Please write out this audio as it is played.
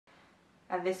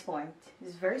at this point,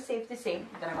 it's very safe to say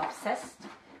that I'm obsessed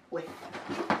with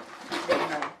the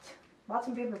internet. Bought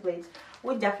some paper plates.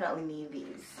 We definitely need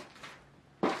these.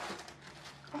 Oh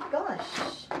my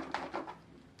gosh.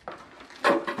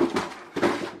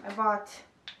 I bought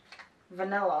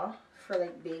vanilla for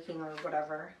like baking or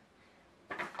whatever.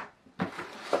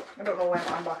 I don't know why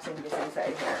I'm unboxing this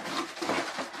inside here.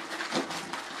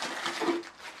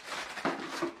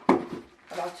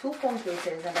 I bought 2 phone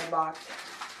cases and I bought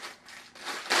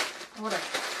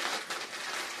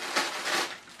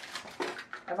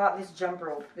I bought this jump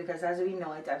rope because, as we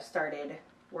know it, I've started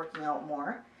working out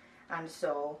more, and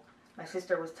so my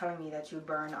sister was telling me that you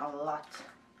burn a lot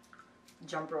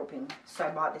jump roping, so I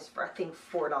bought this for I think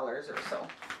 $4 or so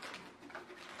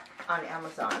on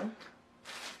Amazon.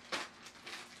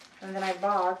 And then I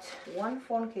bought 1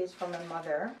 phone case from my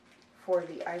mother for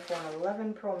the iPhone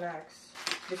 11 Pro Max.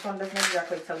 This one doesn't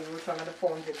exactly tell you which one of the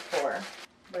phones it's for,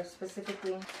 but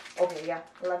specifically, okay, yeah,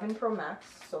 11 Pro Max,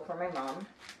 so for my mom.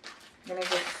 Then I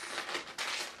just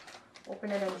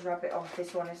open it and drop it. Oh,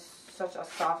 this one is such a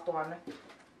soft one.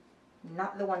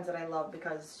 Not the ones that I love,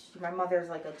 because my mother's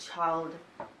like a child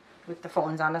with the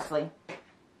phones, honestly.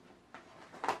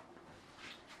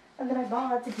 And then I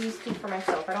bought these 2 for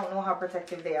myself. I don't know how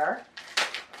protective they are.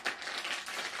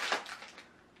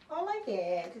 I like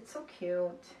it. It's so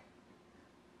cute.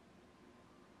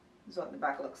 This is what the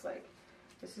back looks like.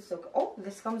 This is so cool. Oh,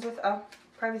 this comes with a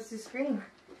privacy screen.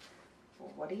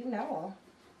 What do you know?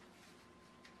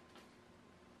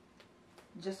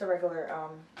 Just a regular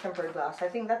tempered glass. I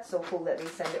think that's so cool that they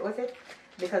send it with it,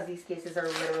 because these cases are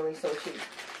literally so cheap.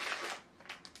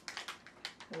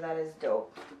 And that is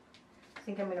dope. I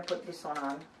think I'm going to put this one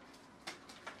on.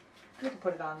 I need to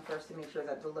put it on first to make sure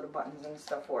that the little buttons and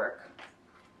stuff work.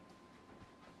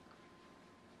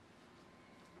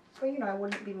 Well, you know, I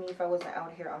wouldn't be me if I wasn't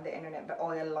out here on the internet, but oh,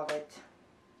 I love it.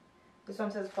 This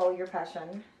one says follow your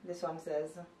passion. This one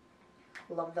says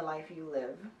love the life you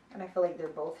live. And I feel like they're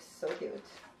both so cute.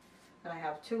 And I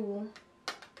have 2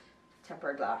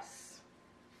 tempered glass.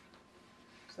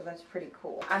 So that's pretty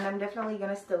cool. And I'm definitely going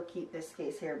to still keep this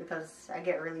case here because I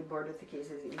get really bored with the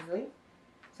cases easily.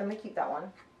 So I'm going to keep that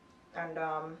one. And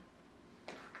I'm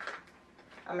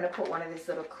going to put one of this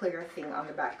little clear thing on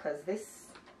the back, because this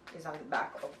is on the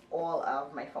back of all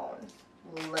of my phones.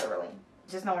 Literally.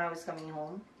 Just now when I was coming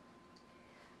home,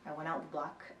 I went out the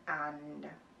block and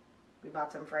we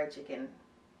bought some fried chicken.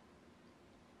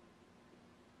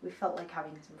 We felt like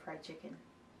having some fried chicken,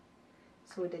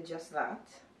 so we did just that.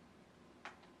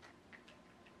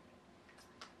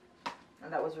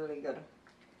 And that was really good.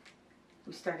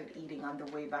 We started eating on the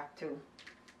way back too.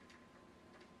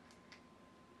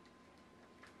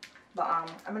 But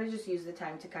I'm going to just use the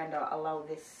time to kind of allow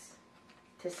this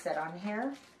to sit on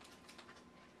here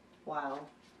while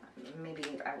maybe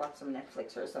I watch some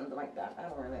Netflix or something like that. I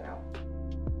don't really know.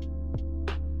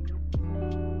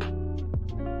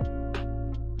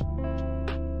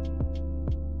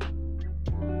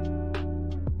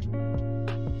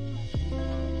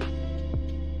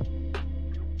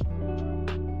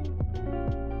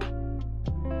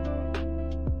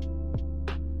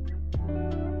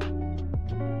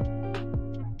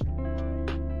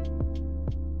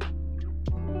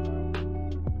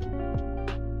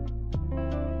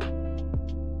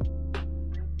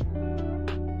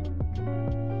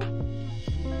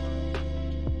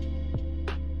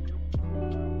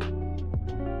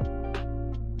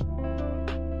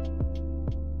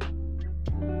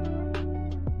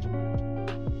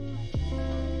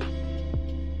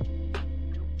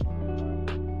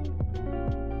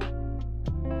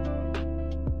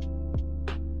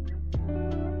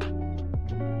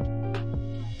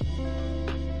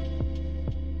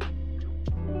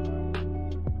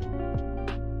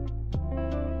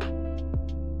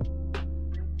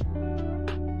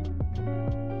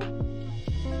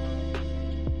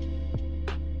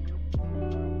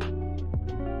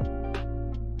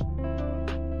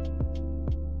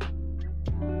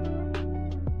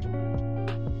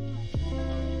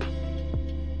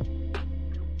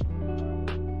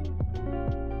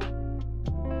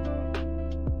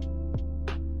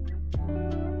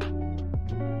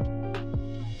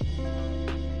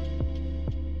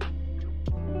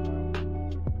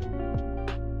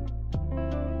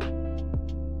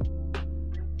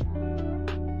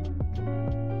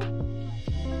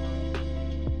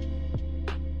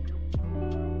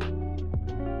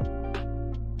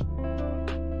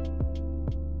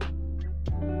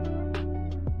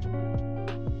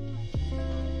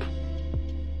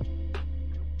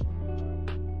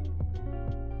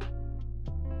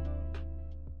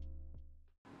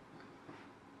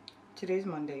 Today's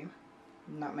Monday,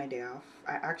 not my day off.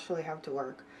 I actually have to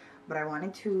work, but I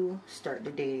wanted to start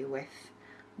the day with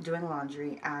doing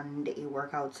laundry and a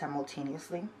workout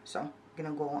simultaneously. So I'm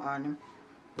gonna go on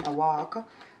a walk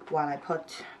while I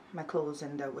put my clothes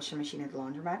in the washing machine at the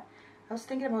laundromat. I was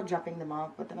thinking about dropping them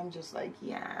off, but then I'm just like,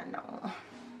 yeah, no, I'm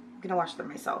gonna wash them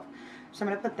myself. So I'm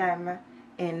gonna put them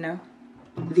in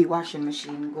the washing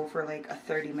machine, go for like a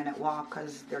 30-minute walk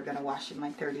because they're gonna wash in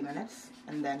like 30 minutes,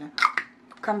 and then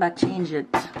come back, change it,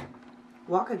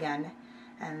 walk again,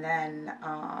 and then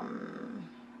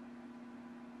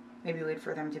maybe wait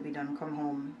for them to be done, come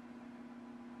home,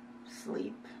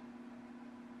 sleep,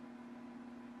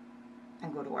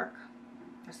 and go to work.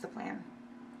 That's the plan.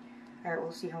 Alright,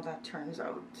 we'll see how that turns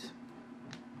out.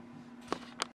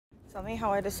 Tell me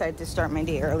how I decided to start my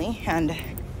day early, and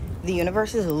the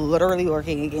universe is literally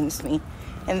working against me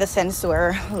in the sense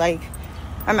where, like,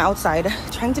 I'm outside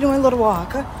trying to do my little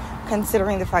walk,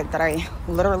 considering the fact that I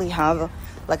literally have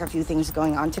like a few things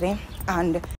going on today.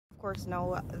 And of course,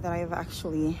 now that I've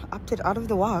actually opted out of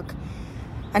the walk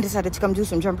and decided to come do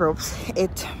some jump ropes,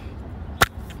 it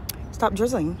stopped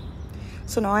drizzling.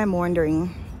 So now I'm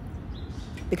wondering,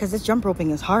 because this jump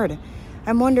roping is hard,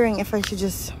 I'm wondering if I should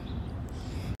just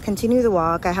continue the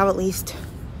walk. I have at least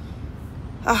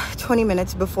 20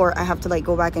 minutes before I have to like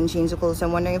go back and change the clothes. So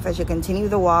I'm wondering if I should continue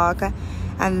the walk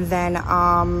and then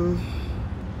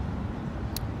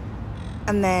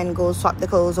go swap the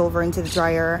clothes over into the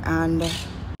dryer and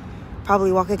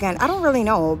probably walk again. I don't really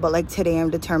know, but like today I'm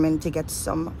determined to get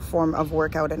some form of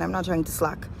workout and I'm not trying to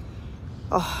slack.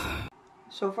 Oh,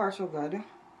 so far so good.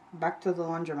 Back to the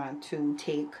laundromat to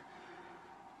take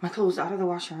my clothes out of the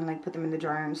washer and like put them in the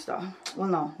dryer and stuff. Well,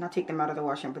 no, not take them out of the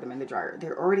washer and put them in the dryer.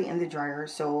 They're already in the dryer,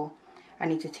 so I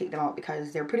need to take them out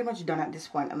because they're pretty much done at this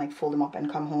point, and like fold them up and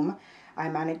come home. I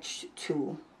managed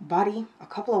to body a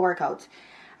couple of workouts.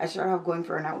 I started off going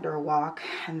for an outdoor walk,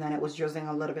 and then it was drizzling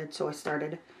a little bit, so I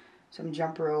started some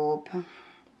jump rope, and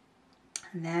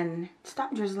then it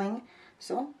stopped drizzling,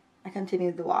 so I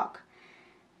continued the walk.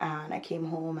 And I came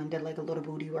home and did like a little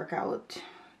booty workout,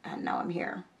 and now I'm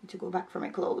here to go back for my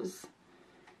clothes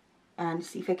and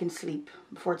see if I can sleep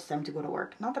before it's time to go to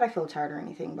work. Not that I feel tired or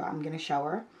anything, but I'm gonna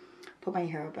shower, put my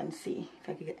hair up, and see if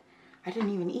I could get... I didn't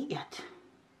even eat yet.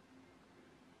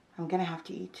 I'm gonna have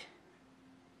to eat.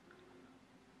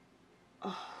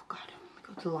 Oh God, I'm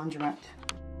gonna go to the laundromat.